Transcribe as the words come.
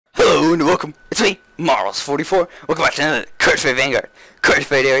Hello and welcome. It's me, Marls44. Welcome back to another Cardfight Vanguard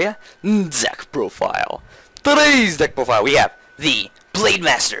Cardfight area deck profile. Today's deck profile we have the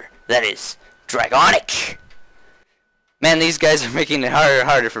Blademaster. That is Dragonic. Man, these guys are making it harder and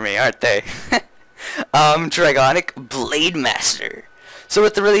harder for me, aren't they? Dragonic Blademaster. So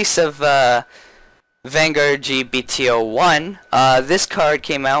with the release of Vanguard GBT01, this card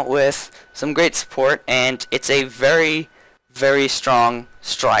came out with some great support, and it's a very strong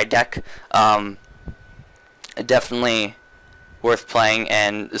stride deck. Definitely worth playing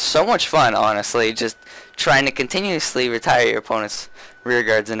and so much fun, honestly, just trying to continuously retire your opponent's rear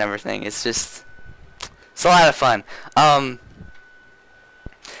guards and everything. It's a lot of fun. But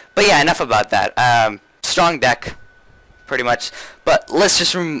yeah, enough about that. Strong deck, pretty much. But let's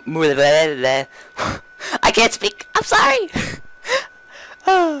just remove I can't speak. I'm sorry.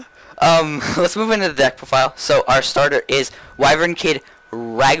 Let's move into the deck profile. So our starter is Wyvernkid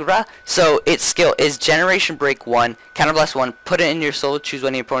Ragla. So its skill is Generation Break 1, Counterblast 1, put it in your soul, choose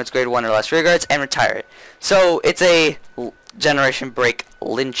one of your opponent's grade 1 or less rear guards, and retire it. So it's a Generation Break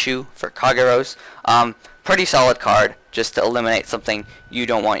Linchu for Kageros. Pretty solid card, just to eliminate something you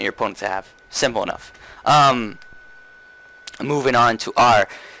don't want your opponent to have. Simple enough. Moving on to our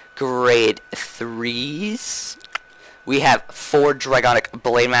grade 3s. We have 4 Dragonic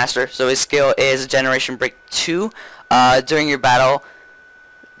Blademaster. So his skill is Generation Break 2. During your battle,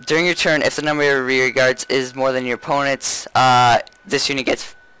 during your turn, if the number of your rear guards is more than your opponent's, this unit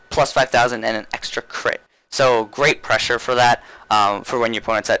gets plus 5,000 and an extra crit. So great pressure for that, for when your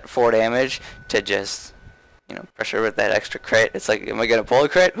opponent's at 4 damage, to just, you know, pressure with that extra crit. It's like, am I going to pull a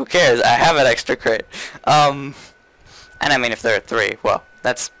crit? Who cares? I have an extra crit. And I mean, if they're at 3, well,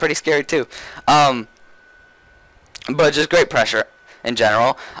 that's pretty scary too. But just great pressure in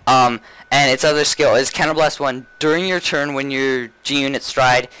general. And its other skill is Counterblast 1. During your turn, when your G-Unit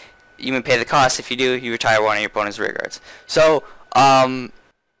stride, you may pay the cost. If you do, you retire one of your opponent's rear guards. So,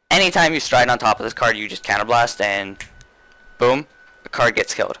 anytime you stride on top of this card, you just Counterblast, and boom, the card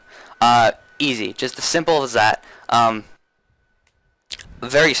gets killed. Easy. Just as simple as that.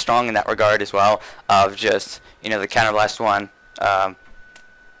 Very strong in that regard as well, of just, you know, the Counterblast 1,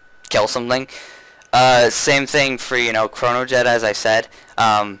 kill something. Same thing for, you know, Chrono Jet, as I said.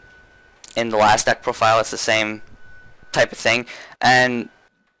 In the last deck profile, it's the same type of thing. And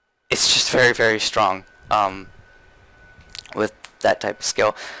it's just very strong with that type of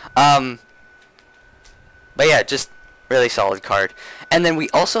skill. But yeah, just really solid card. And then we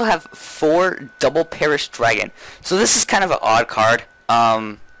also have 4 Double Perish Dragon. So this is kind of an odd card.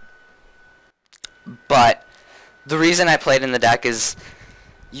 But the reason I played in the deck is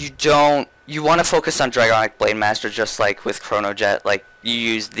you want to focus on Dragonic Blademaster, just like with Chrono Jet. Like, you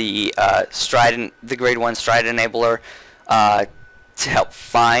use the the grade 1 stride enabler to help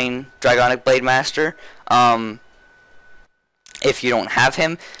find Dragonic Blademaster. If you don't have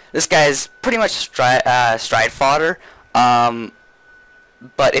him, this guy is pretty much stride fodder. But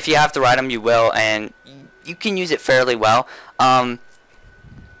if you have to ride him, you will, and you can use it fairly well.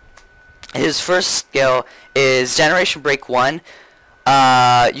 His first skill is Generation Break 1.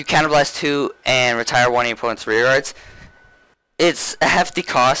 You Counterblast 2 and retire one of your opponent's rear guards. It's a hefty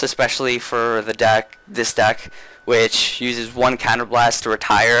cost, especially for this deck, which uses 1 Counterblast to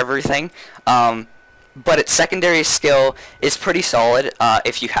retire everything. But its secondary skill is pretty solid.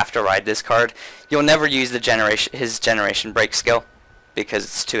 If you have to ride this card, you'll never use his Generation Break skill, because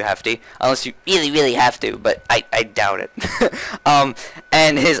it's too hefty, unless you really have to, but I doubt it.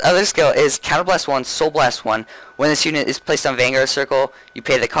 And his other skill is Counterblast 1, Soul Blast 1. When this unit is placed on Vanguard Circle, you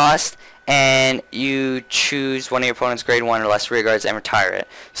pay the cost, and you choose one of your opponent's grade 1 or less rear guards and retire it.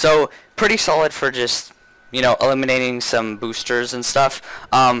 So, pretty solid for just, you know, eliminating some boosters and stuff.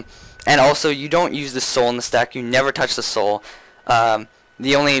 And also, you don't use the soul in this deck. You never touch the soul.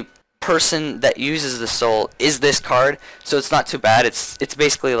 The only person that uses the soul is this card, so it's not too bad. It's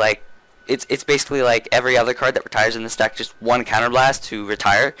basically like every other card that retires in this deck, just 1 Counterblast to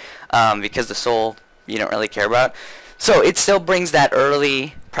retire, because the soul you don't really care about. So it still brings that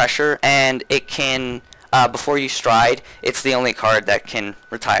early pressure, and it can, before you stride, it's the only card that can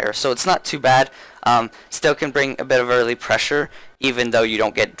retire. So it's not too bad. Still can bring a bit of early pressure, even though you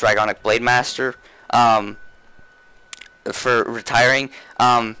don't get Dragonic Blademaster for retiring.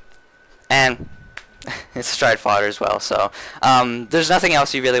 And it's stride fodder as well, so there's nothing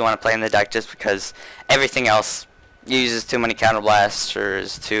else you really want to play in the deck, just because everything else uses too many counterblasts or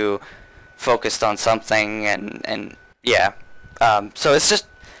is too focused on something, and yeah. So it's just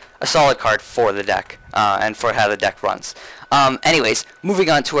a solid card for the deck, and for how the deck runs. Anyways, moving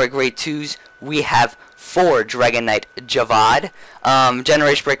on to our grade 2s, we have 4 Dragon Knight Jabad.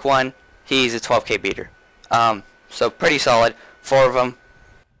 Generation Break 1, he's a 12k beater. So pretty solid. 4 of them.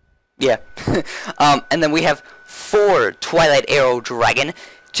 Yeah. And then we have 4 Twilight Arrow Dragon.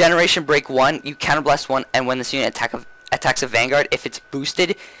 Generation Break 1, you counterblast 1, and when this unit attacks a Vanguard, if it's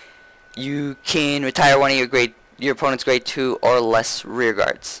boosted, you can retire one of your opponent's grade 2 or less rear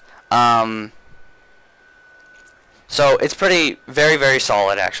guards. So it's very, very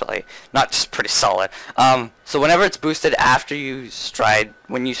solid, actually. Not just pretty solid. So whenever it's boosted after you stride,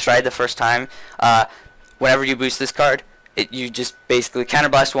 when you stride the first time, whenever you boost this card, you just basically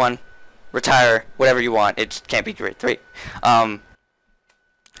counterblast 1, retire whatever you want. It just can't be grade 3.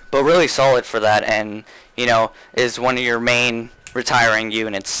 But really solid for that, and, you know, is one of your main retiring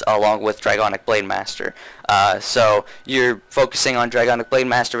units along with Dragonic Blademaster. So you're focusing on Dragonic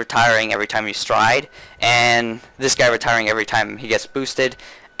Blademaster retiring every time you stride, and this guy retiring every time he gets boosted,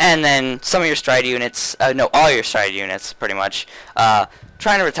 and then some of your stride units, no, all your stride units pretty much,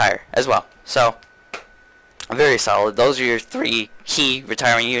 trying to retire as well. So very solid. Those are your 3 key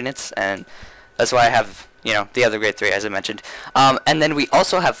retiring units, and that's why I have, you know, the other grade 3 as I mentioned. And then we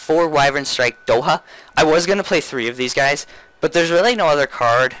also have 4 Wyvern Strike Doha. I was going to play 3 of these guys, but there's really no other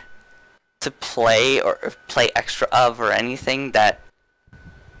card to play or play extra of or anything that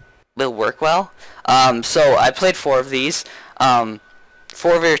will work well. So I played 4 of these. 4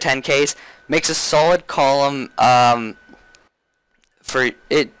 of your 10Ks. Makes a solid column.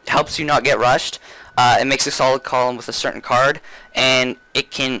 It helps you not get rushed. It makes a solid column with a certain card, and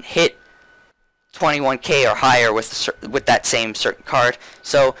it can hit 21k or higher with that same certain card.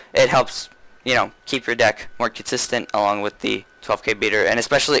 So it helps, you know, keep your deck more consistent along with the 12k beater, and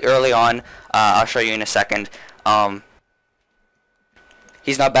especially early on. I'll show you in a second.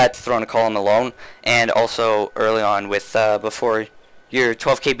 He's not bad to throw in a column alone, and also early on with before your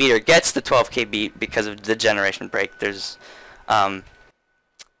 12k beater gets the 12k beat because of the generation break. There's a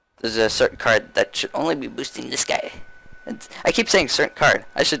certain card that should only be boosting this guy. I keep saying certain card.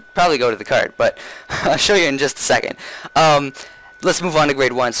 I should probably go to the card, but I'll show you in just a second. Let's move on to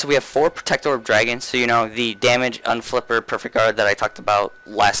grade 1. So we have 4 Protect Orb Dragon. So, you know, the damage unflipper perfect guard that I talked about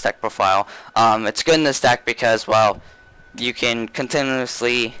last deck profile. It's good in this deck because, well, you can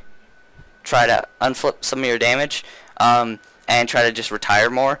continuously try to unflip some of your damage and try to just retire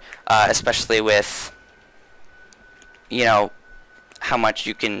more, especially with, you know, how much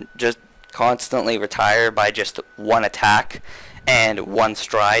you can just constantly retire by just 1 attack and 1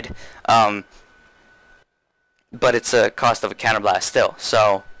 stride. But it's a cost of a counterblast still,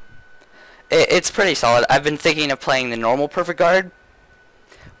 so it's pretty solid. I've been thinking of playing the normal perfect guard,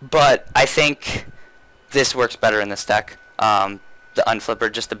 but I think this works better in this deck. The unflipper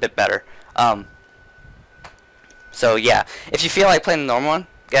just a bit better. So yeah, if you feel like playing the normal one,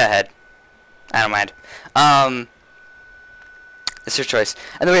 go ahead. I don't mind. It's your choice.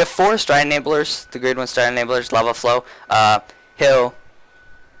 And then we have 4 stride enablers, the grade 1 stride enablers, Lava Flow.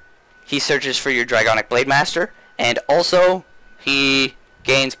 He searches for your Dragonic Blademaster, and also he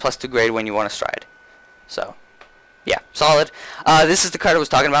gains +2 grade when you want to stride. So yeah, solid. This is the card I was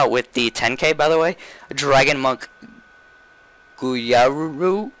talking about with the 10k, by the way. Dragon Monk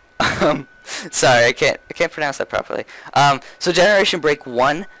Gyokuryu. Sorry, I can't pronounce that properly. So Generation Break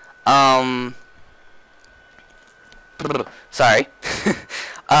 1. Sorry.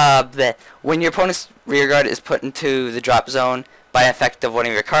 When your opponent's rearguard is put into the drop zone by effect of one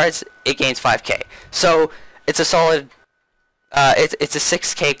of your cards, it gains 5k. So it's a solid. It's a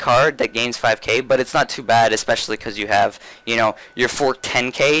 6k card that gains 5k, but it's not too bad, especially because you have, you know, your 4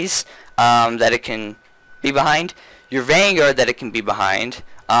 10ks that it can be behind, your Vanguard that it can be behind,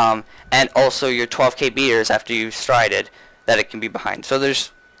 and also your 12k beaters after you strided that it can be behind. So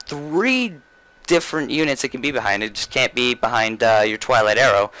there's 3 different units it can be behind. It just can't be behind your Twilight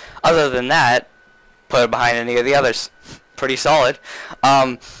Arrow. Other than that, put it behind any of the others. Pretty solid.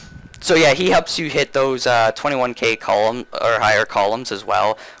 So yeah, he helps you hit those 21k column or higher columns as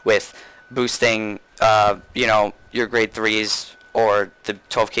well with boosting, you know, your grade 3s or the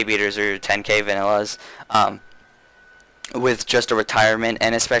 12k beaters or your 10k vanillas with just a retirement,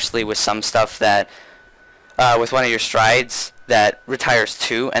 and especially with some stuff that with one of your strides that retires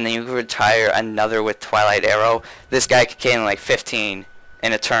 2, and then you can retire another with Twilight Arrow. This guy could gain like 15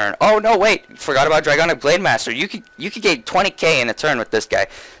 in a turn. Oh no, wait, forgot about Dragonic Blademaster. You could gain 20k in a turn with this guy.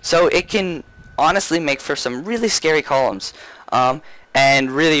 So it can honestly make for some really scary columns,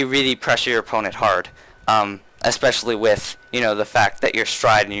 and really pressure your opponent hard. Especially with, you know, the fact that you're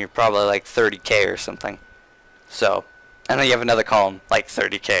striding, you're probably like 30k or something. So I know you have another column like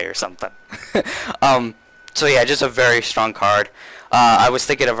 30k or something. So yeah, just a very strong card. I was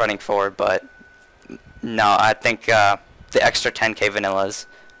thinking of running forward, but No, I think the extra 10k vanilla is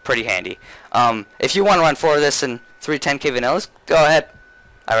pretty handy. If you want to run 4 of this and 3 10k vanillas, go ahead.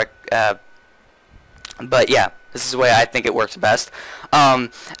 But yeah, this is the way I think it works best.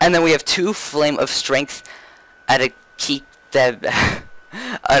 And then we have 2 Flame of Strength at a key.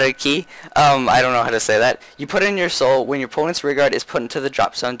 At a key. I don't know how to say that. You put in your soul when your opponent's rearguard is put into the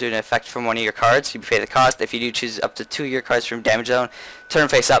drop zone due to an effect from one of your cards. You pay the cost. If you do, choose up to 2 of your cards from damage zone. Turn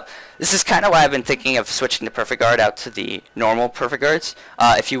face up. This is kind of why I've been thinking of switching the Perfect Guard out to the normal Perfect Guards.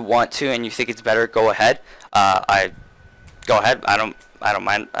 If you want to and you think it's better, go ahead. Go ahead. I don't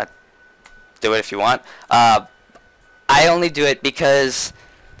mind. Do it if you want. I only do it because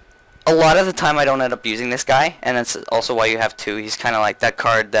a lot of the time I don't end up using this guy, and that's also why you have 2. He's kind of like that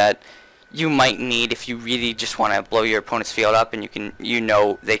card that you might need if you really just want to blow your opponent's field up, and you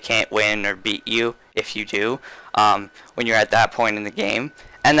know they can't win or beat you if you do when you're at that point in the game.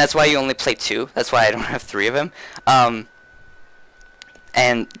 And that's why you only play 2. That's why I don't have 3 of him.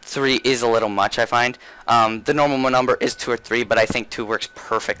 And 3 is a little much, I find. The normal number is 2 or 3, but I think 2 works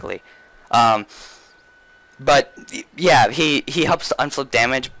perfectly. But yeah, he helps to unflip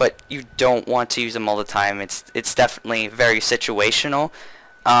damage, but you don't want to use him all the time. It's definitely very situational,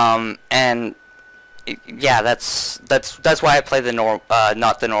 and yeah, that's why I play the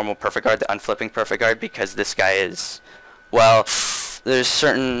not the normal Perfect Guard, the unflipping Perfect Guard, because this guy is, well, there's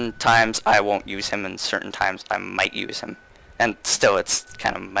certain times I won't use him, and certain times I might use him, and still it's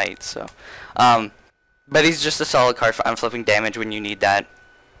kind of might. So, but he's just a solid card for unflipping damage when you need that,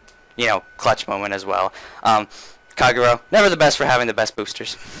 you know, clutch moment as well. Kagero, never the best for having the best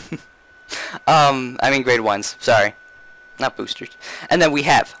boosters. I mean grade 1s, sorry. Not boosters. And then we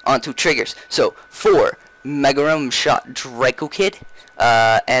have onto triggers. So 4 Magnum Shot Dracokid,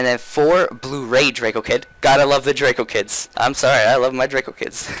 and then 4 Blue Ray Dracokid. Gotta love the Dracokids. I'm sorry, I love my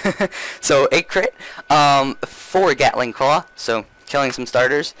Dracokids. So 8 crit, 4 Gattling Claw, so killing some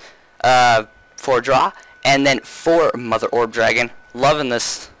starters, 4 draw, and then 4 Mother Orb Dragon. Loving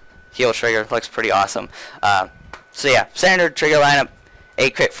this heal trigger, looks pretty awesome. So yeah, standard trigger lineup,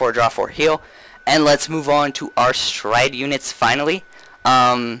 8 crit, 4 draw, 4 heal. And let's move on to our stride units finally.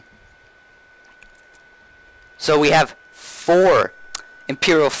 So we have 4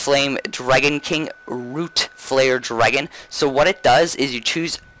 Imperial Flame Dragon King Root Flare Dragon. So what it does is you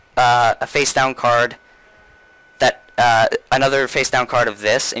choose a face down card, that another face down card of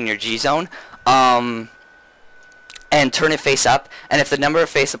this in your G zone, and turn it face up, and if the number of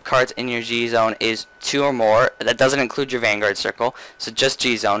face up cards in your G zone is 2 or more, that doesn't include your Vanguard circle, so just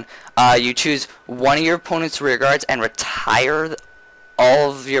G zone, you choose one of your opponent's rear guards and retire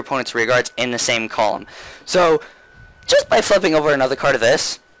all of your opponent's rear guards in the same column. So just by flipping over another card of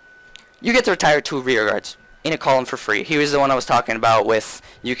this, you get to retire 2 rear guards in a column for free. He was the one I was talking about with,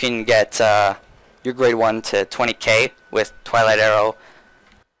 you can get your grade 1 to 20k with Twilight Arrow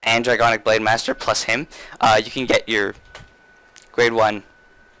and Dragonic Blademaster plus him. You can get your grade 1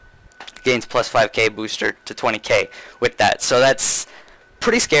 gains plus 5k booster to 20k with that. So that's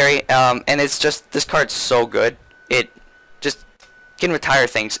pretty scary, and it's just, this card's so good. It just can retire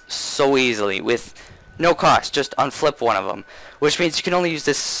things so easily with no cost, just unflip one of them, which means you can only use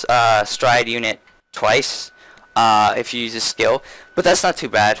this stride unit twice if you use this skill, but that's not too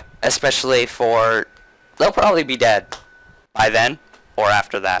bad, especially for, they'll probably be dead by then or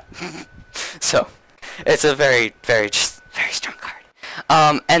after that. So it's a very strong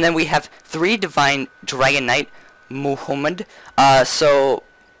card. And then we have 3 Divine Dragon Knight Mahmud. So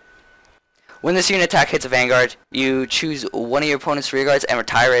when this unit attack hits a Vanguard, you choose one of your opponent's rear guards and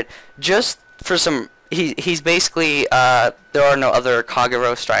retire it. Just for some, he's basically, there are no other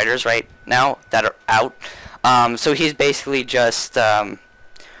Kagero Striders right now that are out. So he's basically just a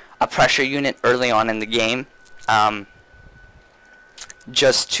pressure unit early on in the game.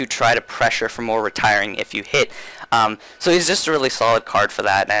 Just to try to pressure for more retiring if you hit. So he's just a really solid card for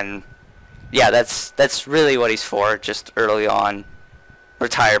that, and yeah, that's really what he's for, just early on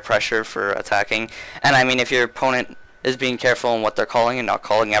retire pressure for attacking. And I mean, if your opponent is being careful in what they're calling and not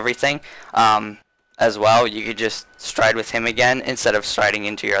calling everything as well, you could just stride with him again instead of striding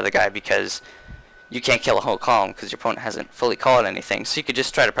into your other guy, because you can't kill a whole column because your opponent hasn't fully called anything, so you could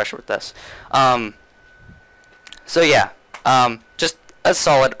just try to pressure with this. So yeah, just a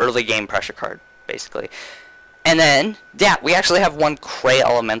solid early game pressure card, basically. And then, yeah, we actually have one Cray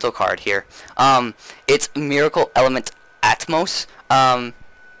Elemental card here. It's Miracle Element Atmos. And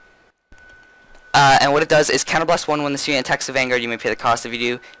what it does is counterblast 1 when this unit attacks the Vanguard, you may pay the cost if you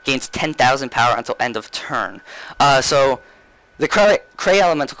do. Gains 10,000 power until end of turn. So the Cray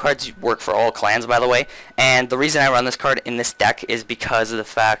Elemental cards work for all clans, by the way. And the reason I run this card in this deck is because of the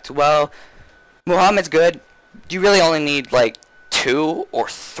fact, well, Muhammad's good. You really only need like 2 or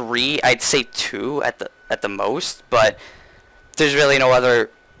 3. I'd say 2 at the most, but there's really no other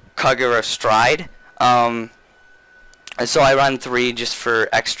Kagura stride. And so I run 3 just for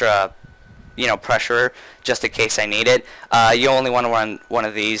extra, pressure, just in case I need it. You only want to run one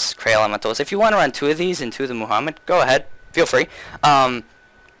of these Cray Elementals. If you want to run 2 of these and 2 of the Muhammad, go ahead. Feel free.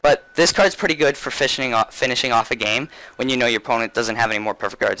 But this card's pretty good for finishing off a game when you know your opponent doesn't have any more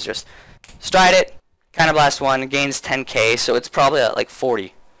perfect cards. Just stride it, Counterblast 1, gains 10k, so it's probably at like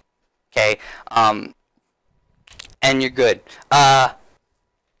 40k. And you're good.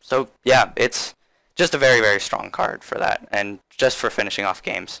 So yeah, it's just a very, very strong card for that, and just for finishing off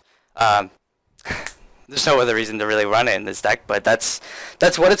games. There's no other reason to really run it in this deck, but that's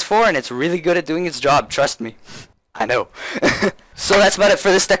what it's for, and it's really good at doing its job, trust me. I know. So that's about it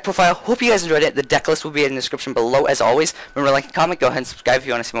for this deck profile. Hope you guys enjoyed it. The deck list will be in the description below as always. Remember to like and comment, go ahead and subscribe if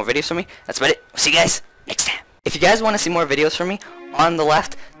you want to see more videos from me. That's about it. We'll see you guys next time. If you guys want to see more videos from me, on the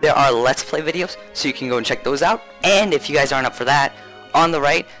left there are Let's Play videos, so you can go and check those out. And if you guys aren't up for that, on the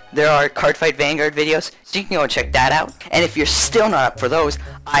right there are Cardfight Vanguard videos, so you can go and check that out. And if you're still not up for those,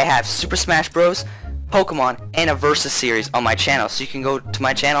 I have Super Smash Bros, Pokemon, and a Versus series on my channel, so you can go to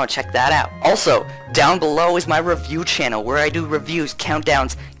my channel and check that out. Also, down below is my review channel where I do reviews,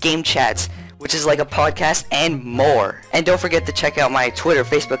 countdowns, game chats, which is like a podcast, and more. And don't forget to check out my Twitter,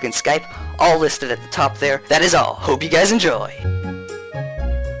 Facebook, and Skype, all listed at the top there. That is all. Hope you guys enjoy.